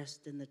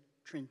expressed in the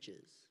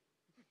trenches.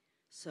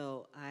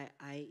 So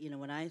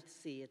when I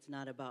see it's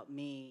not about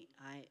me,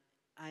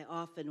 I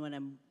often, when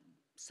I'm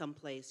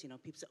someplace,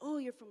 people say, oh,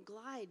 you're from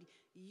Glide.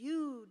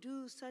 You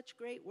do such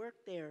great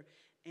work there.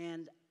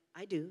 And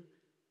I do.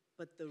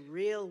 But the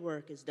real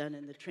work is done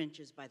in the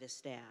trenches by the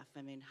staff.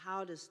 I mean,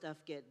 how does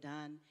stuff get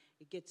done?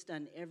 It gets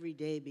done every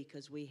day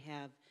because we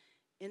have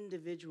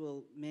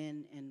individual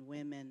men and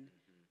women,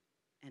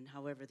 and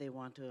however they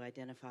want to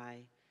identify,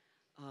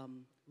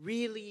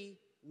 really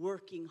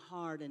working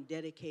hard and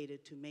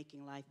dedicated to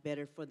making life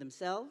better for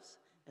themselves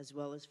as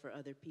well as for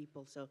other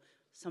people. So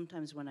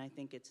sometimes when I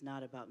think it's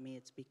not about me,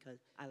 it's because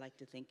I like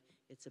to think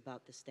it's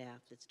about the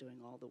staff that's doing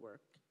all the work.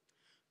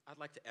 I'd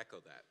like to echo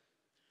that.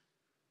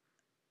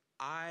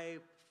 I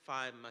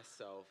find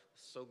myself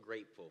so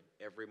grateful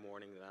every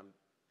morning that I'm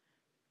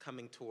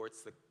coming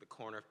towards the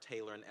corner of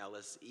Taylor and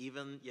Ellis,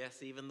 even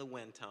the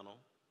wind tunnel.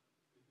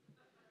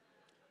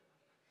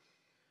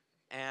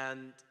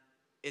 And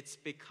it's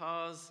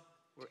because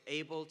we're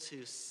able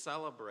to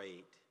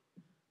celebrate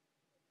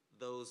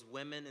those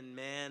women and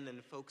men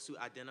and folks who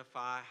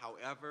identify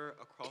however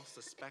across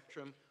the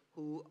spectrum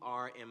who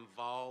are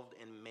involved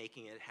in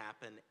making it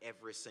happen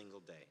every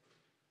single day.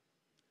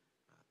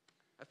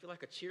 I feel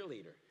like a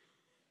cheerleader.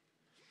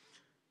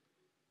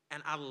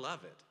 And I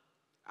love it.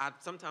 I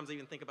sometimes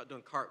even think about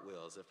doing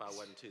cartwheels if I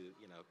wasn't too,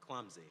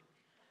 clumsy.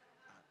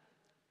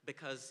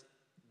 Because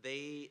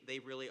they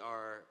really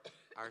are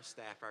our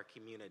staff, our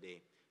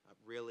community.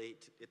 Really,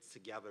 it's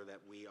together that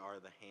we are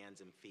the hands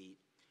and feet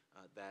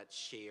that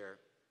share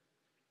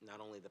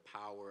not only the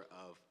power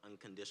of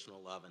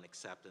unconditional love and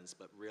acceptance,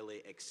 but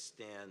really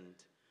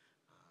extend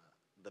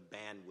the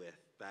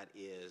bandwidth that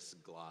is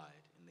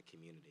Glide in the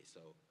community.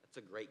 So it's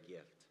a great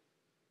gift.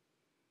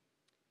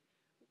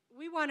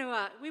 We want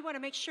to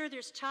make sure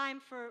there's time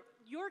for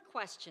your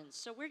questions.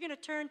 So we're going to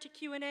turn to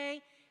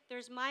Q&A.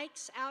 There's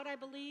mics out, I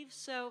believe.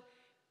 So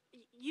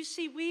you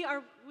see, we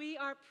are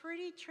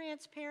pretty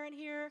transparent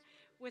here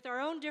with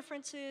our own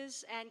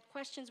differences and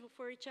questions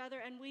before each other,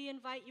 and we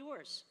invite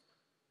yours.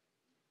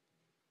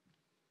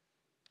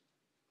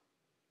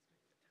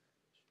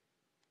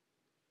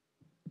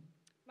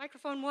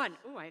 Microphone 1.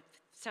 Oh, I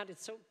sounded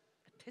so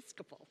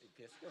Episcopal.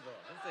 Episcopal.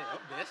 I'm saying, oh,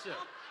 Bishop.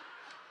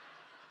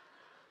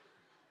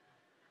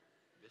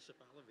 Bishop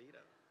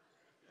Alavito.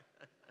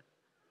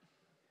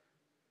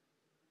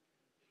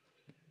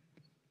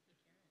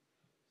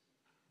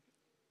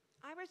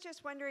 I was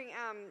just wondering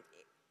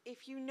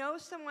if you know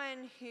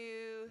someone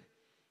who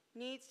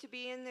needs to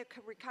be in the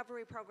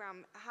recovery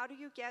program, how do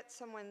you get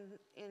someone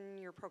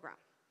in your program?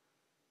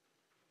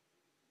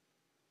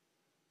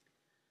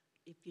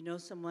 If you know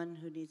someone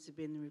who needs to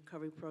be in the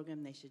recovery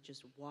program, they should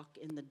just walk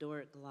in the door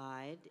at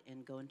Glide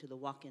and go into the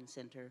walk-in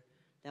center.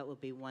 That would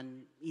be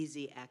one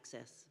easy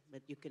access.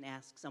 But you can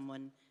ask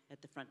someone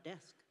at the front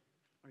desk,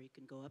 or you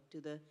can go up to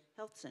the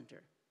health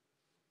center.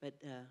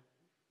 But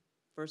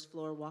first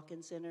floor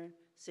walk-in center,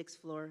 6th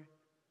floor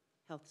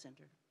health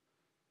center.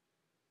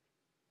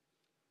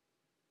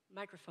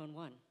 Microphone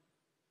 1.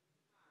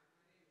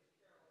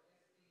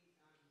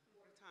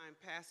 Full-time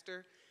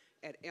pastor,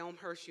 at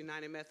Elmhurst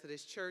United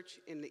Methodist Church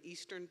in the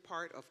eastern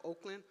part of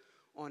Oakland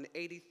on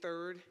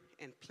 83rd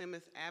and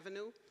Plymouth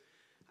Avenue.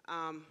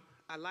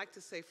 I'd like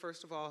to say,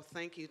 first of all,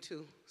 thank you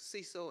to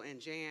Cecil and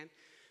Jan.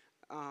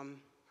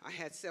 I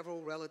had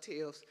several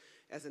relatives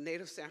as a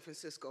native San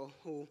Francisco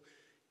who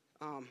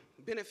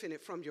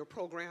benefited from your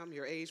program,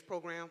 your age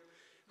program,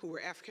 who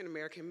were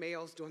African-American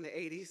males during the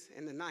 80s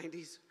and the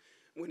 90s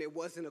when it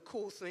wasn't a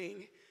cool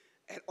thing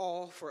at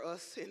all for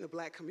us in the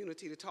black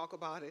community to talk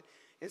about it.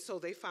 And so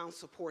they found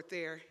support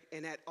there,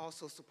 and that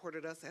also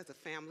supported us as a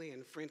family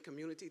and friend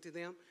community to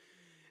them.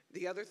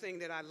 The other thing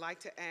that I'd like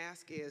to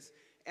ask is,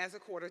 as a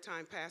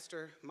quarter-time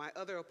pastor, my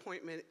other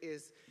appointment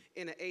is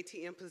in an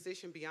ATM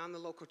position beyond the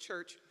local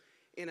church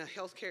in a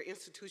healthcare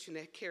institution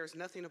that cares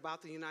nothing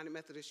about the United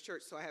Methodist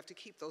Church, so I have to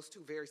keep those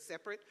two very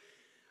separate.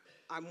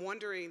 I'm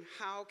wondering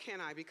how can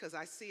I, because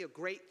I see a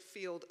great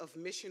field of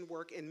mission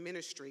work and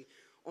ministry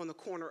on the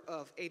corner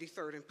of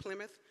 83rd and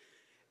Plymouth,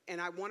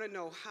 and I want to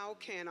know how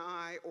can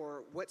I,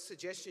 or what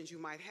suggestions you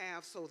might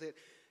have so that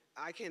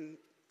I can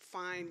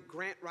find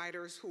grant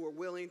writers who are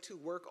willing to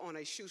work on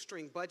a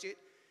shoestring budget,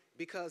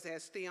 because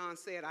as Theon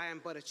said, I am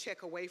but a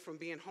check away from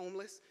being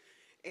homeless,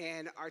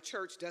 and our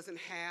church doesn't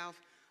have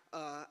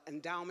an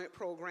endowment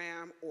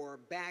program or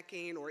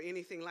backing or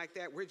anything like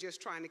that. We're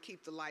just trying to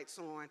keep the lights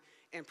on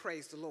and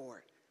praise the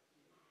Lord.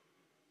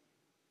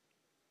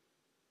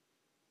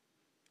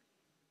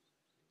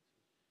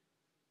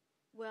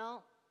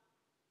 Well,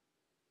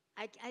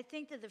 I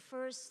think that the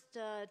first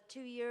 2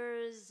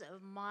 years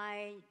of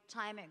my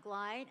time at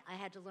Glide, I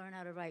had to learn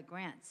how to write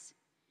grants.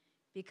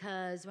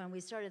 Because when we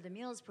started the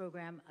meals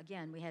program,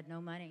 again, we had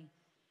no money.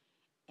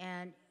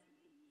 And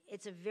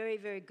it's a very,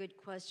 very good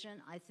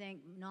question. I think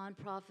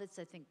nonprofits,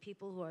 I think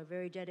people who are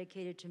very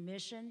dedicated to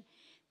mission,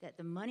 that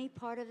the money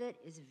part of it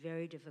is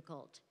very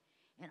difficult.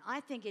 And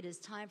I think it is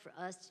time for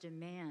us to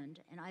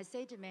demand, and I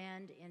say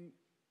demand in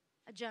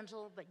a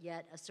gentle but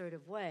yet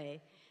assertive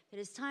way, that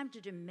it's time to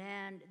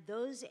demand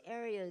those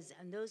areas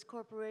and those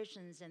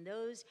corporations and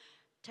those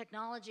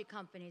technology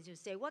companies who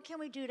say, what can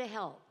we do to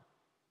help?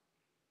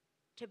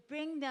 To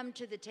bring them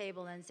to the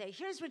table and say,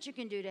 here's what you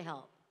can do to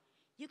help.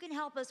 You can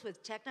help us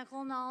with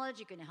technical knowledge,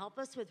 you can help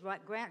us with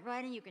grant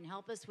writing, you can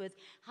help us with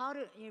how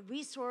to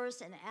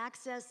resource and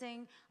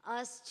accessing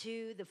us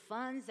to the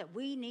funds that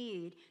we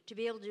need to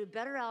be able to do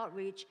better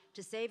outreach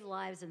to save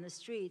lives in the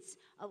streets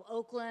of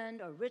Oakland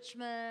or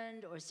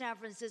Richmond or San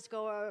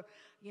Francisco or,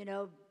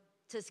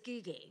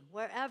 Tuskegee,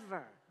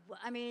 wherever.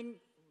 I mean,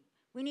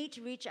 we need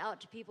to reach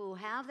out to people who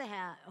have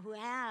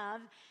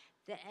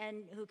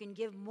and who can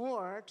give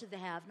more to the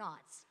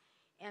have-nots.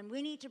 And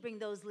we need to bring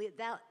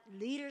that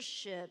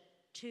leadership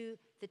to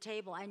the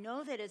table. I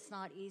know that it's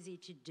not easy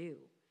to do,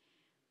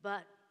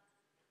 but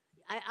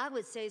I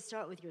would say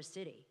start with your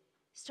city.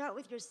 Start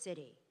with your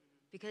city,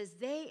 because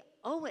they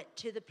owe it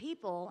to the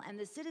people and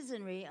the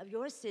citizenry of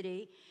your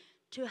city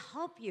to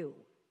help you,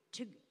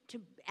 to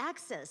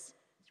access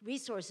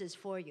resources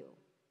for you.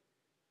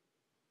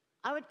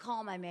 I would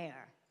call my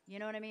mayor. You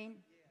know what I mean?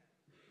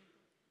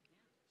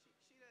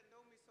 She doesn't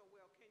know me so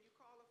well. Can you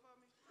call her for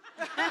me?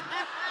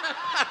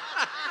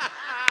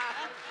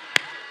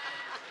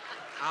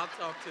 I'll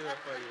talk to her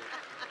for you.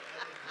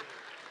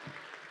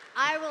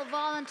 I will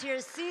volunteer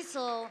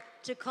Cecil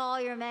to call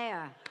your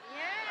mayor.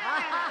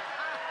 Yeah.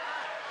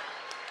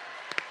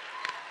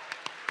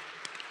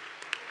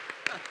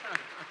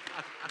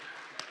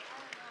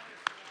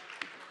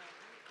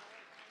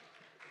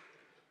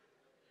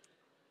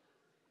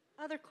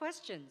 Other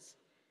questions?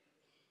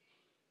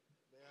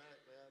 May I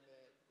add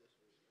this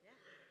one? Yeah.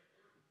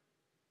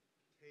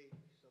 Take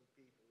some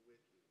people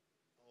with you,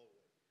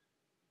 always.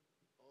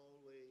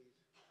 Always.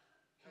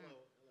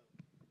 Hello.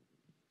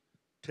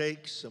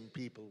 Take some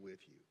people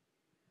with you,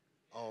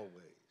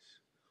 always.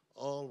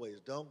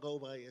 Always. Don't go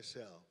by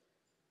yourself,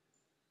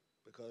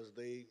 because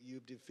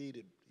you've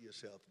defeated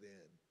yourself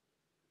then.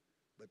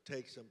 But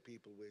take some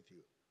people with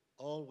you.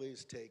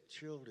 Always take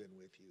children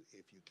with you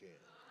if you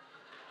can.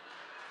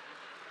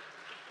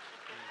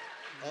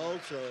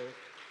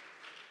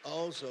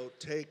 Also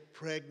take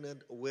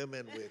pregnant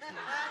women with you.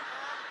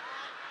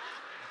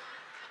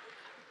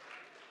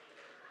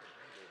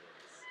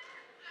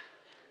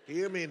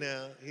 Hear me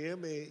now, hear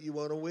me. You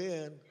want to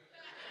win,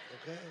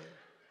 okay?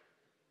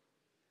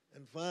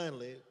 And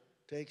finally,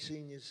 take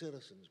senior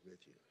citizens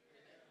with you.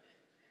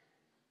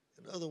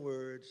 In other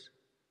words,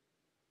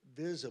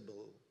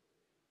 visible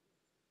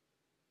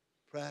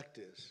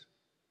practice.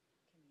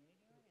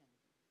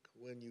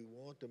 When you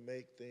want to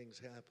make things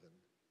happen,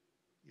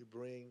 you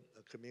bring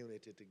a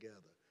community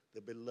together,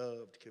 the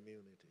beloved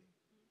community.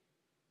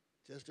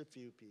 Just a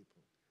few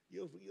people.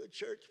 You're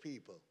church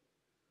people.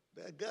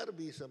 There got to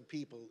be some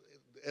people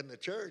in the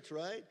church,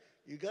 right?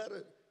 You got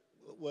to,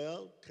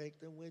 take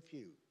them with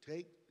you.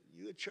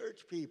 You're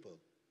church people.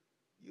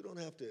 You don't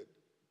have to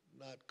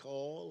not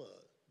call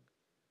or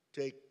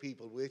take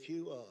people with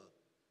you or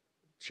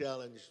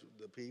challenge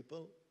the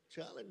people.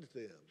 Challenge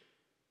them.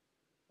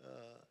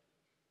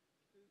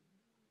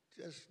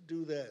 Just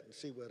do that and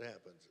see what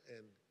happens.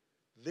 And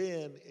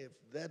then, if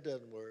that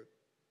doesn't work,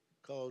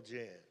 call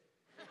Jan.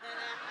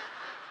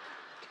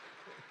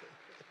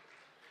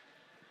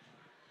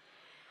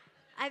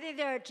 I think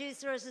there are two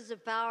sources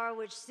of power,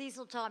 which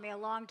Cecil taught me a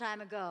long time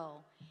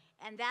ago.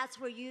 And that's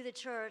where you, the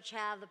church,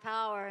 have the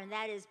power, and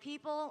that is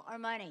people or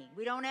money.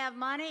 We don't have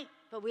money,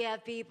 but we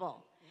have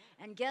people.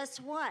 And guess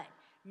what?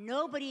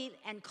 Nobody,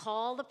 and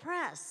call the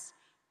press.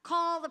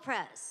 Call the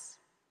press.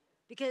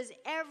 Because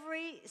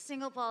every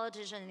single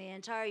politician in the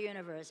entire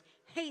universe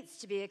hates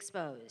to be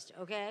exposed,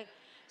 okay?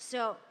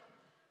 So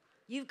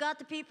you've got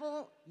the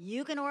people,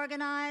 you can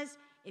organize.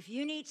 If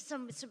you need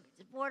some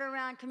support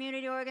around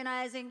community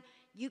organizing,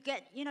 you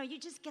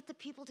just get the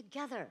people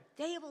together.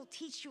 They will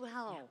teach you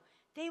how.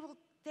 Yeah.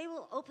 They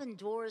will open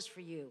doors for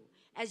you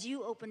as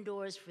you open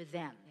doors for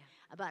them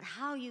about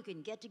how you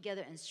can get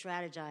together and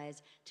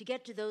strategize to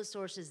get to those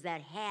sources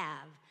that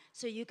have,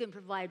 so you can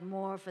provide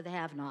more for the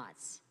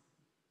have-nots.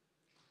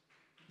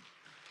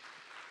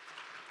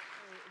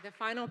 The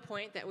final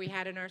point that we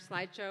had in our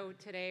slideshow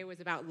today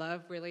was about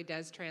love really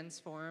does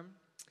transform.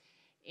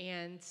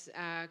 And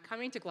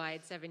coming to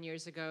Glide 7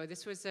 years ago,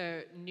 this was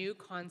a new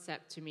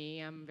concept to me.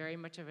 I'm very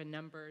much of a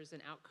numbers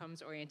and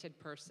outcomes-oriented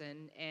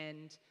person,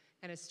 and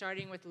kind of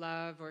starting with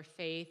love or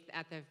faith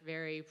at the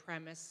very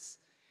premise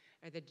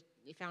or the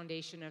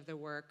foundation of the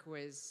work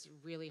was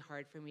really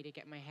hard for me to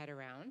get my head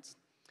around.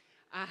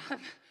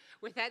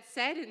 With that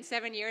said, in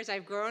 7 years,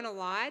 I've grown a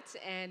lot,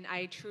 and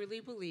I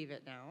truly believe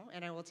it now,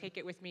 and I will take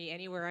it with me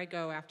anywhere I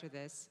go after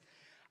this.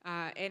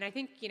 And I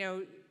think,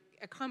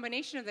 a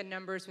combination of the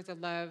numbers with the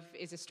love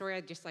is a story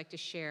I'd just like to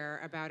share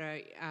about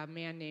a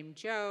man named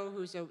Joe,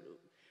 who's a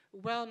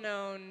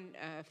well-known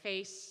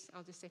face,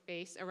 I'll just say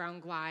face,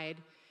 around Glide.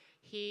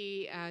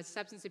 He,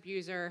 substance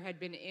abuser, had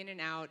been in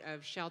and out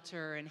of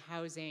shelter and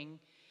housing,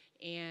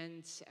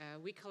 and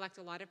we collect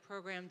a lot of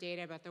program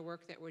data about the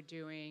work that we're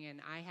doing,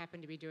 and I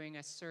happen to be doing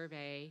a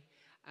survey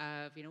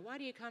of, why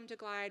do you come to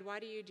Glide? Why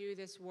do you do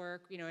this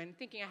work? And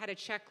thinking I had a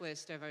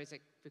checklist of, I was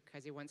like,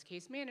 because he wants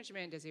case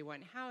management, does he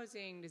want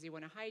housing, does he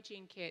want a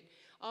hygiene kit,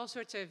 all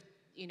sorts of,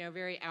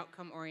 very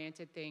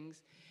outcome-oriented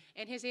things.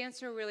 And his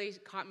answer really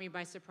caught me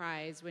by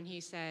surprise when he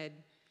said,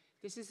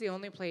 "This is the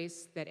only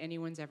place that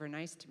anyone's ever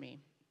nice to me."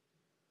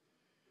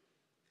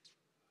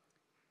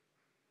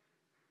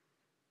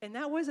 And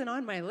that wasn't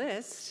on my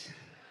list.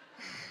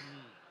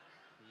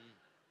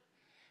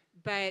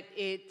 But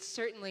it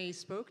certainly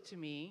spoke to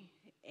me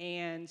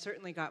and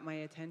certainly got my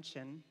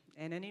attention.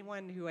 And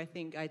anyone who I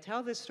think I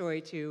tell this story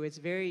to, it's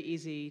very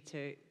easy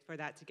for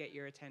that to get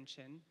your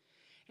attention.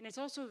 And it's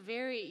also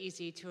very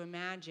easy to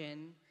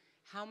imagine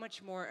how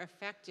much more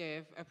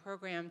effective a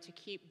program to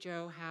keep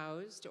Joe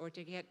housed or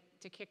to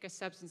kick a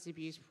substance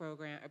abuse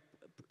program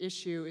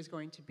issue is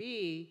going to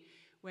be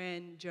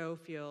when Joe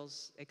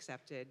feels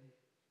accepted,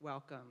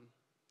 welcome,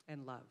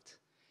 and loved.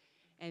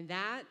 And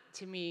that,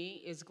 to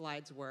me, is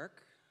Glide's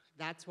work.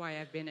 That's why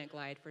I've been at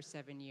Glide for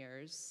 7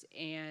 years,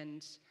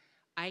 and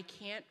I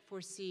can't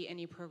foresee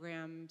any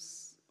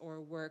programs or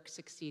work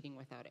succeeding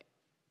without it.